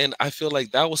 you know, and I feel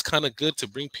like that was kind of good to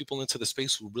bring people into the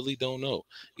space who really don't know,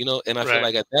 you know, and I feel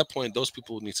like at that point, those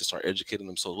people need to start educating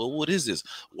themselves. Well, what is this?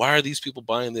 Why are these people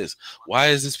buying this? Why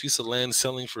is this piece of land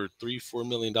selling for $3-4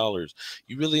 million?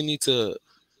 You really need to,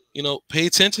 you know, pay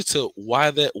attention to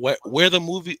why that, where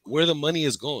the money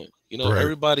is going. You know,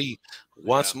 everybody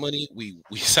wants money. We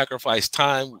sacrifice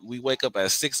time. We wake up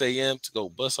at 6 a.m. to go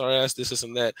bust our ass, this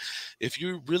and that. If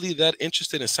you're really that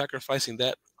interested in sacrificing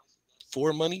that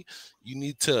for money, you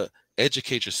need to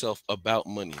educate yourself about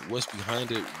money. What's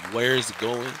behind it? Where is it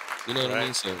going? You know what I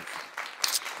mean? So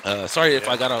sorry if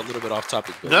I got a little bit off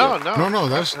topic. But no.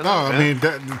 That's no. I mean,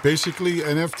 that basically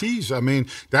NFTs. I mean,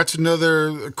 that's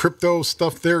another crypto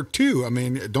stuff there too. I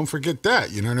mean, don't forget that.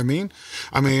 You know what I mean?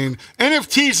 I mean,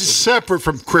 NFTs is separate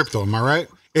from crypto. Am I right?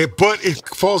 But it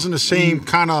falls in the same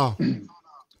kind of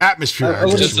atmosphere.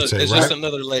 It's just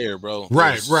another layer, bro.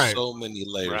 Right. So many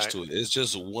layers to it. It's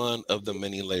just one of the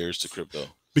many layers to crypto.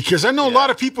 Because I know a lot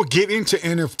of people get into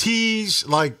NFTs,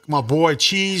 like my boy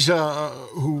Cheese,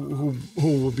 who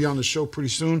will be on the show pretty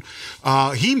soon.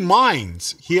 He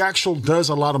mines. He actually does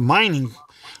a lot of mining,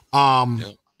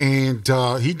 and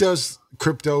he does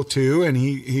crypto too, and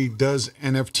he does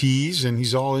NFTs, and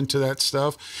he's all into that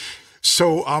stuff.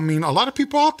 So I mean, a lot of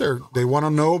people out there, they want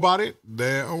to know about it,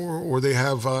 or they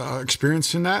have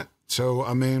experience in that. So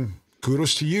I mean,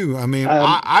 kudos to you. I mean,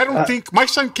 I don't think my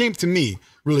son came to me.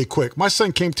 Really quick. My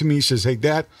son came to me, he says, hey,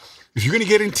 Dad, if you're going to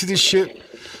get into this shit,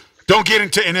 don't get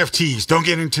into NFTs. Don't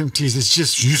get into NFTs. It's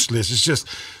just useless. It's just,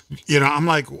 you know, I'm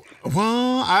like,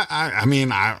 well, I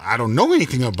mean, I don't know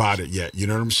anything about it yet. You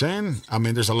know what I'm saying? I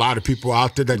mean, there's a lot of people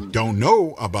out there that don't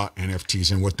know about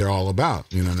NFTs and what they're all about.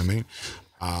 You know what I mean?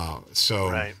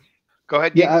 Go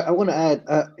ahead. Yeah, I want to add.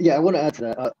 I want to add to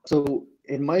that. So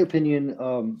in my opinion,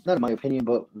 not in my opinion,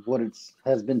 but what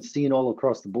has been seen all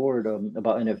across the board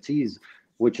about NFTs,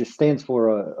 which stands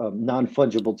for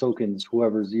non-fungible tokens.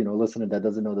 Whoever's listening that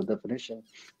doesn't know the definition,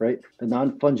 right? The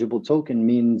non-fungible token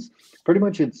means pretty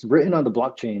much it's written on the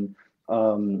blockchain,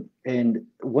 and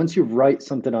once you write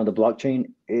something on the blockchain,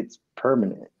 it's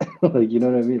permanent. Like, you know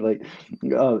what I mean? Like,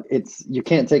 you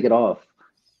can't take it off.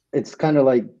 It's kind of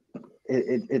like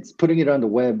it's putting it on the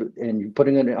web and you're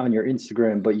putting it on your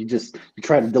Instagram, but you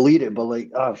try to delete it, but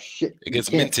like, oh shit, it gets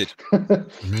minted.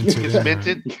 It's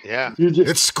minted. Yeah,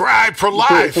 it's scribed for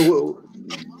life.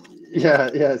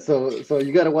 Yeah. So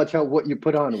you got to watch out what you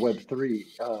put on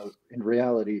Web3. In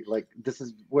reality, like, this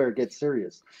is where it gets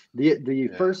serious. The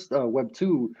first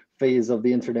Web2 phase of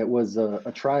the internet was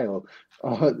a trial.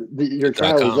 Your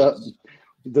trial was up.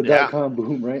 The .com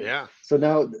boom, right? Yeah. So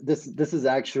now this is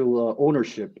actual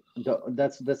ownership.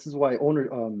 This is why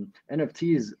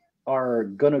NFTs are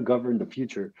gonna govern the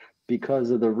future,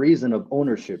 because of the reason of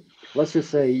ownership. Let's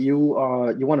just say you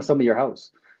want to sell me your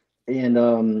house, and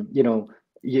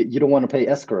you don't want to pay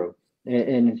escrow,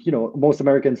 and most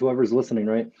Americans, whoever's listening,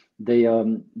 right? They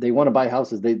want to buy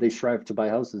houses. They strive to buy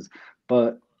houses,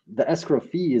 but the escrow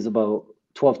fee is about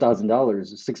 $12,000,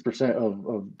 6%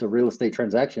 of the real estate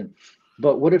transaction.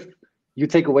 But what if you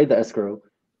take away the escrow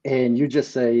and you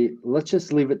just say, let's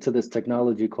just leave it to this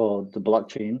technology called the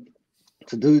blockchain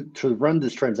to run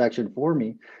this transaction for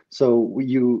me. So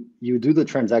you do the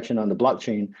transaction on the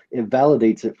blockchain, it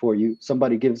validates it for you.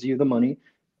 Somebody gives you the money,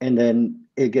 and then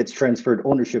it gets transferred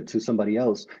ownership to somebody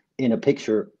else in a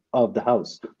picture of the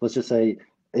house. Let's just say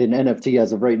in NFT,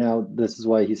 as of right now, this is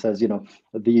why he says,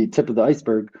 the tip of the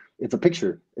iceberg, it's a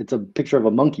picture. It's a picture of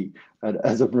a monkey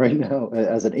as of right now,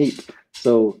 as an ape.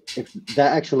 So if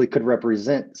that actually could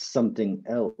represent something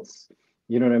else,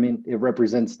 you know what I mean? It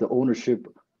represents the ownership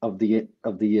of the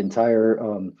entire,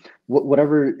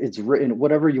 whatever it's written,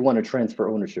 whatever you want to transfer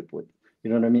ownership with. You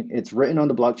know what I mean? It's written on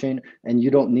the blockchain, and you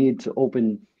don't need to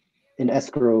open an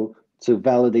escrow to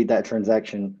validate that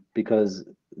transaction, because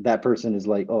that person is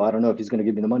like, oh, I don't know if he's going to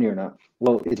give me the money or not.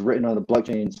 Well, it's written on the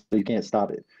blockchain, so you can't stop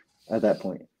it at that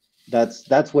point.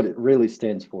 That's what it really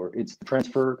stands for. It's the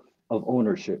transfer of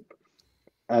ownership.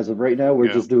 As of right now,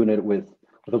 we're just doing it with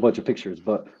a bunch of pictures,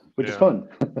 which is fun.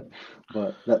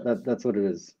 But that's what it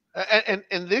is.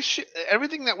 And this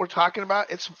everything that we're talking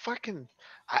about, it's fucking.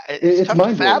 It's tough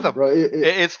to fathom, bro.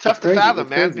 It's tough to fathom,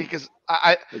 man, because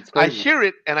I hear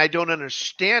it and I don't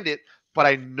understand it, but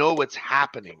I know what's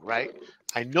happening, right?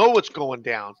 I know what's going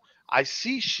down. I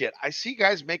see shit. I see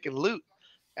guys making loot,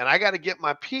 and I got to get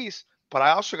my piece, but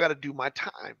I also got to do my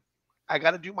time. I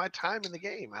got to do my time in the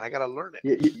game, and I got to learn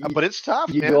it. But it's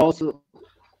tough, man.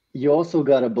 You also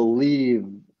got to believe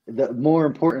that. More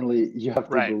importantly, you have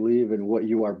to believe in what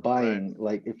you are buying.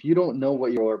 Like, if you don't know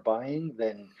what you are buying,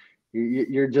 then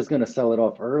You're just going to sell it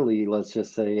off early, let's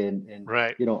just say, and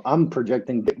Right. you know, I'm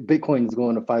projecting Bitcoin's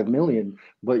going to 5 million,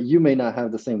 but you may not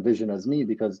have the same vision as me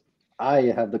because I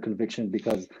have the conviction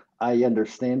because I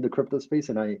understand the crypto space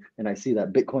and I see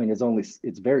that Bitcoin is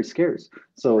it's very scarce.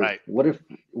 So Right. what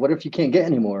if you can't get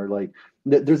any more? Like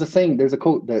there's a saying, there's a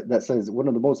quote that says, one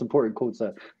of the most important quotes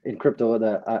in crypto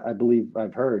that I believe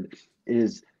I've heard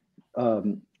is,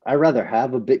 I'd rather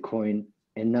have a Bitcoin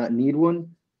and not need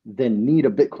one than need a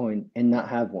Bitcoin and not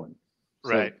have one.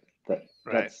 So Right.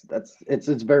 Right. that's it's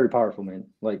very powerful, man.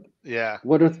 Like, Yeah.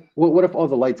 what if all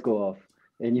the lights go off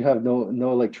and you have no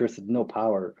electricity, no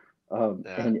power,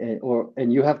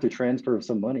 and you have to transfer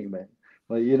some money, man.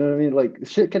 Like, you know what I mean? Like,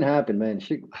 shit can happen, man.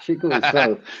 Shit goes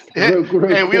south. Hey,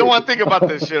 real we don't want to think about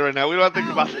this shit right now. We don't want to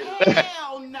think about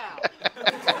Hell no.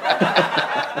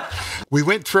 We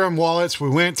went from wallets. We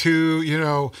went to, you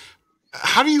know,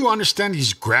 how do you understand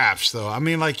these graphs though? I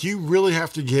mean, like you really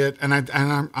have to get, and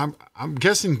I'm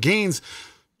guessing GAINZ,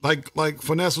 like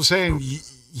Finesse was saying,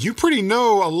 you pretty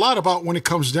know a lot about when it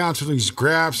comes down to these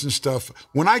graphs and stuff.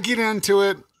 When I get into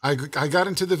it, I got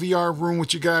into the VR room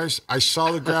with you guys. I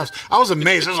saw the graphs. I was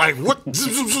amazed. I was like, what?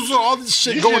 All this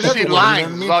shit You going just see everywhere.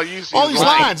 lines. You know what I All mean? you see All is these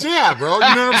lines. Yeah, bro. You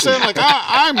know what I'm saying? Like,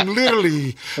 I'm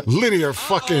literally a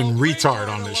fucking retard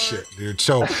on this shit, dude.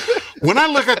 So when I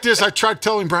look at this, I tried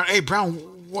telling Brown, hey, Brown,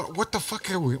 what the fuck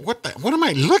are we? What am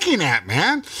I looking at,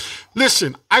 man?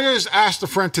 Listen, I just asked a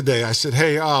friend today. I said,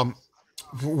 hey,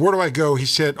 where do I go? He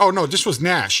said, oh, no, this was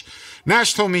Nash.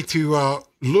 Nash told me to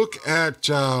look at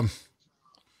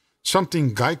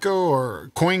something Geico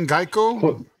or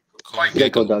CoinGecko.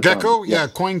 CoinGecko.com. Gecko? Yeah. Yeah,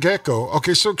 CoinGecko.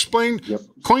 Okay, so explain. Yep.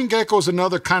 CoinGecko is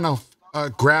another kind of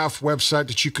graph website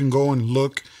that you can go and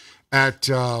look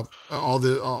at all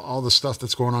the stuff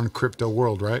that's going on in the crypto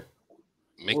world, right?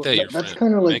 Make Well, that your that's friend.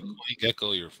 kind of like, Make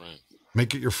CoinGecko your friend.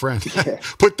 Make it your friend. Yeah.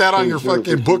 Put that on your Sure,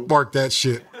 fucking for sure. bookmark, that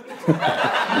shit.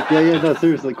 no,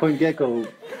 seriously, CoinGecko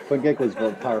is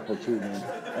very powerful too, man.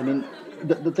 I mean,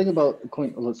 the thing about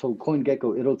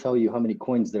CoinGecko, it'll tell you how many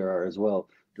coins there are as well.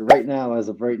 As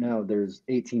of right now, there's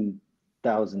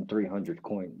 18,300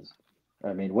 coins.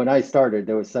 I mean, when I started,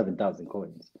 there was 7,000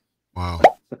 coins. Wow.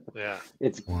 Yeah.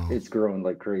 It's growing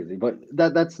like crazy, but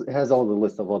that has all the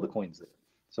list of all the coins there.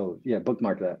 So yeah,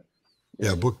 bookmark that.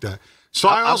 Yeah, book that. So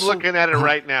I'm looking at it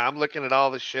right now. I'm looking at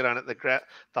all the shit on it.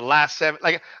 The last 7.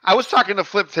 Like I was talking to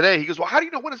Flip today. He goes, "Well, how do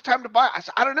you know when it's time to buy?" I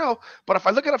said, "I don't know, but if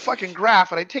I look at a fucking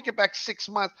graph and I take it back 6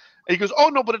 months," and he goes, "Oh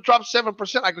no, but it dropped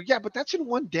 7%." I go, "Yeah, but that's in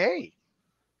one day.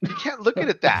 You can't look at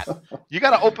it that. You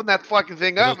got to open that fucking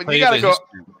thing up, and you got to go."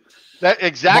 That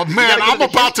exactly. But man, I'm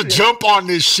about to jump on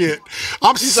this shit.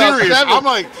 I'm serious. I'm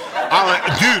like,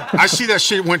 dude, I see that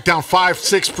shit went down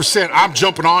 5-6%. I'm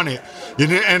jumping on it.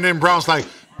 And then Brown's like,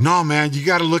 no, man, you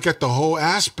got to look at the whole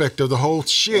aspect of the whole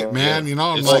shit, man. You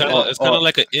know, It's kind of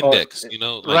like an index, you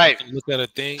know, like right. you can look at a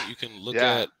thing, you can look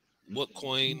at what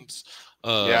coins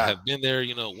have been there,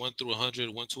 you know, 1 through 100,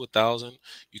 1 to 1,000.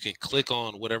 You can click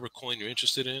on whatever coin you're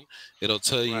interested in. It'll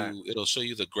tell you, it'll show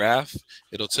you the graph.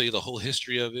 It'll tell you the whole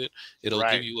history of it. It'll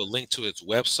give you a link to its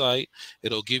website.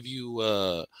 It'll give you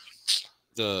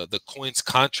the coin's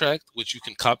contract, which you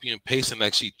can copy and paste and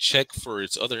actually check for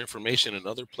its other information in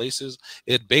other places.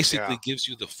 It basically gives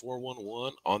you the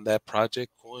 411 on that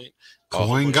project coin.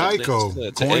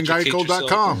 CoinGecko.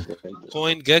 CoinGecko.com.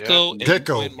 CoinGecko and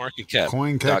CoinMarketCap.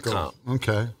 CoinGecko.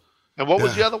 Okay. And what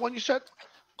was the other one you said?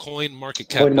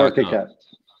 CoinMarketCap.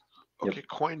 Okay,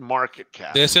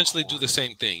 CoinMarketCap. They essentially do the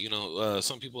same thing. You know,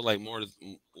 some people like more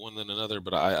one than another,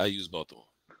 but I use both of them.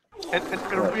 And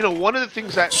you know, one of the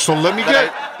things that so let me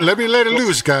let it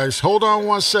loose, guys. Hold on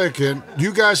 1 second.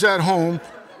 You guys at home,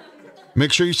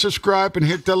 make sure you subscribe and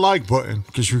hit the like button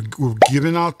because we're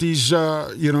giving out these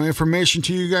information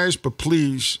to you guys. But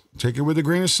please take it with a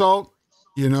grain of salt.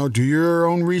 You know, do your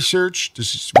own research.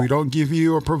 We don't give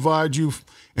you or provide you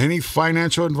any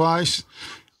financial advice.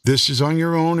 This is on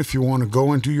your own. If you want to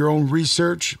go and do your own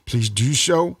research, please do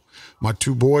so. My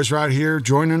two boys right here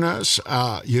joining us,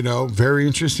 very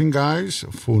interesting guys.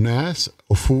 Funez.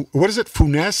 What is it?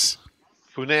 Funez?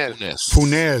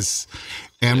 Funez.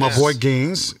 And my boy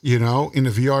GAINZ,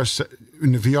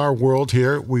 in the VR world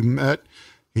here. We met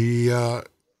him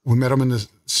in the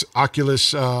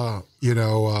Oculus,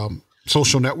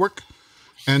 social network.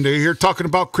 And they're here talking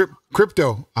about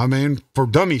crypto. I mean, for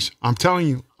dummies. I'm telling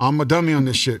you, I'm a dummy on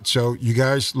this shit. So you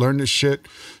guys learn this shit,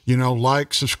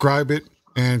 like, subscribe it.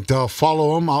 And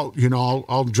follow them.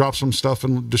 I'll drop some stuff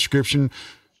in the description,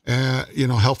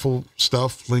 helpful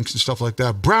stuff, links and stuff like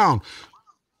that. Brown,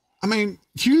 I mean,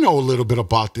 you know a little bit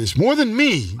about this more than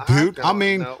me, dude.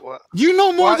 You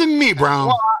know more than me, Brown.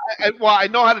 Well, Well, I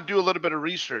know how to do a little bit of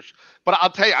research, but I'll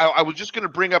tell you, I was just going to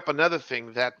bring up another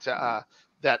thing that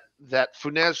that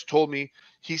Funes told me.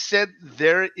 He said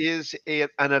there is an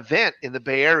event in the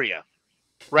Bay Area,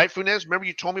 right, Funes? Remember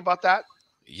you told me about that?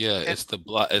 Yeah, And, it's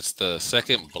the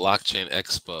second blockchain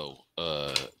expo.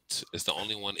 It's the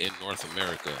only one in North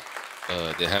America.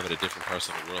 They have it at different parts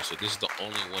of the world. So this is the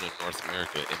only one in North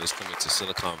America, and it's coming to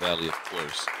Silicon Valley, of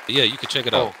course. But yeah, you can check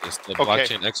it out. It's the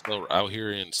Blockchain Expo out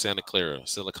here in Santa Clara,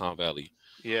 Silicon Valley.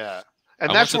 Yeah.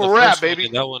 And that's where we're at, baby.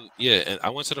 That one, yeah. And I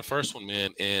went to the first one,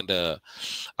 man, and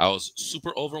I was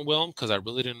super overwhelmed because I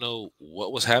really didn't know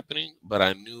what was happening, but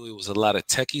I knew it was a lot of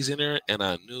techies in there, and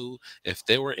I knew if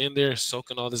they were in there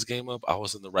soaking all this game up, I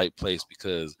was in the right place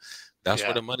because that's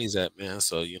where the money's at, man.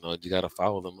 So, you know, you got to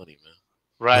follow the money, man.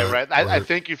 Right. I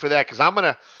thank you for that because I'm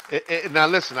going to – now,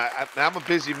 listen, I'm a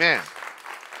busy man.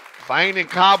 If I ain't in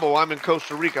Cabo, I'm in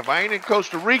Costa Rica. If I ain't in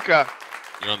Costa Rica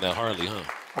 – You're on that Harley, huh?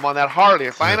 I'm on that Harley.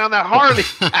 If I ain't on that Harley,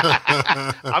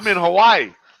 I'm in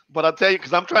Hawaii. But I'll tell you,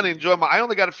 because I'm trying to enjoy I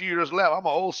only got a few years left. I'm an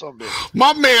old son of a bitch.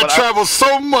 My man travels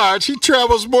so much. He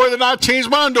travels more than I change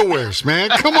my underwears, man.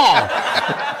 Come on.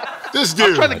 This dude.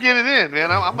 I'm trying to get it in,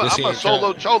 man. I'm a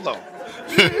solo cholo.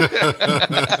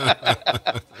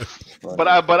 But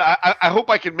I hope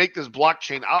I can make this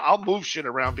blockchain. I'll move shit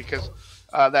around because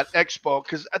that expo,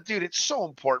 because dude, it's so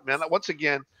important, man. Once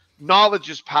again, knowledge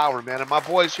is power, man. And my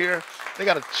boys here, they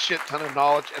got a shit ton of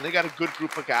knowledge, and they got a good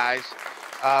group of guys.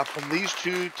 From these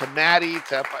two to Maddie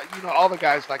to all the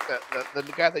guys like the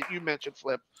guy that you mentioned,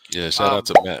 Flip. Yeah, shout out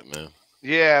to Matt, man.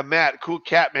 Yeah, Matt, cool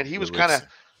cat, man. He was kind of.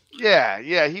 Yeah,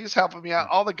 he was helping me out.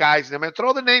 All the guys there, man.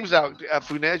 Throw the names out,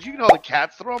 Funes. You know the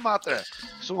cats. Throw them out there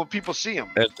so when people see them.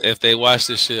 If they watch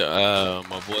this shit,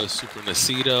 my boy Super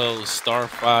Nacito,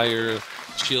 Starfire,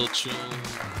 Chill Tune,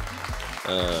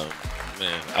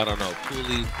 man, I don't know,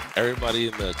 Cooley, everybody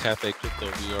in the Cafe Crypto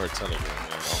VR Telegram,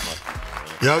 man. All my,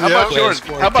 How about yours?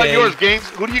 How about yours, GAINZ?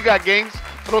 Who do you got, GAINZ?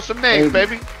 Throw some names,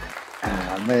 baby.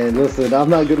 Man, listen, I'm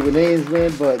not good with names,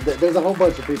 man, but there's a whole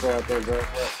bunch of people out there, bro.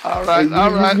 All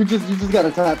right. You just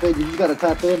gotta tap in. You just gotta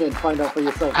tap in and find out for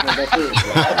yourself, man. That's it.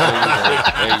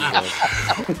 There you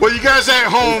go. Well, you guys at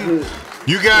home,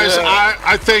 you guys,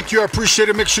 I thank you. I appreciate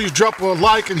it. Make sure you drop a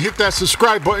like and hit that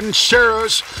subscribe button. Share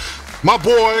us. My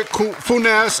boy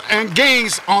Funes and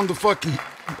GAINZ on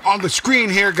the screen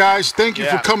here, guys. Thank you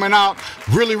for coming out.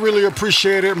 Really, really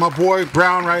appreciate it. My boy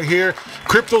Brown right here.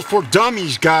 Crypto for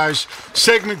Dummies, guys.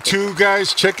 Segment 2,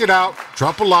 guys. Check it out.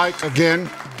 Drop a like again.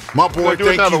 My boy,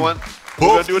 thank you.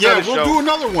 We'll do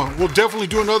another one. We'll definitely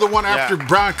do another one after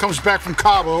Brown comes back from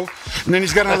Cabo, and then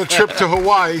he's got another trip to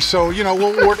Hawaii. So,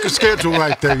 we'll work the schedule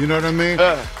right there. You know what I mean?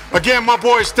 Again, my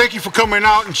boys, thank you for coming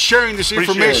out and sharing this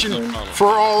information for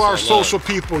all our social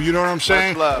people. You know what I'm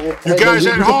saying? You guys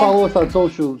at home? You can follow us on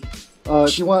socials.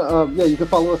 If you want, you can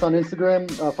follow us on Instagram.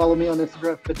 Follow me on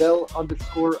Instagram,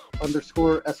 Fidel_Escobar.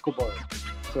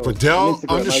 So Fidel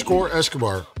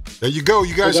 _Escobar. There you go.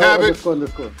 You guys have it.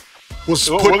 We'll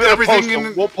put everything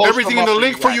in the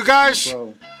link for you guys.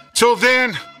 Till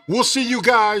then, we'll see you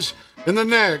guys in the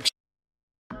next